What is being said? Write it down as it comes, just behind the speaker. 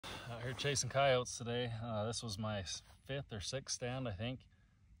Out here chasing coyotes today. This was my fifth or sixth stand, I think.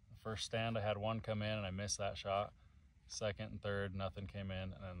 The first stand I had one come in and I missed that shot. Second and third, nothing came in.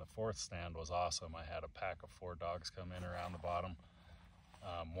 And then the fourth stand was awesome. I had a pack of 4 dogs come in around the bottom.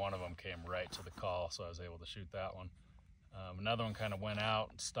 One of them came right to the call, so I was able to shoot that one. Another one kind of went out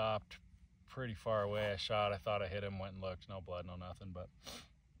and stopped pretty far away. I shot, I thought I hit him, went and looked, no blood, no nothing.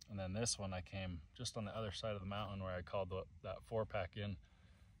 And then this one, I came just on the other side of the mountain where I called that 4-pack in.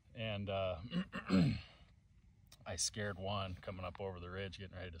 And I scared one coming up over the ridge,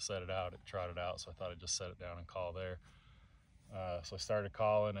 getting ready to set it out. It trotted out, so I thought I'd just set it down and call there. So I started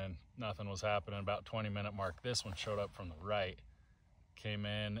calling and nothing was happening. About 20-minute mark, this one showed up from the right, came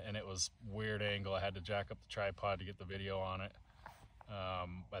in, and it was weird angle. I had to jack up the tripod to get the video on it.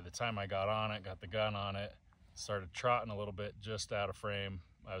 By the time I got on it, got the gun on it, started trotting a little bit just out of frame.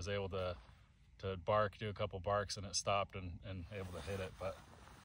 I was able to bark, do a couple barks, and it stopped and able to hit it. But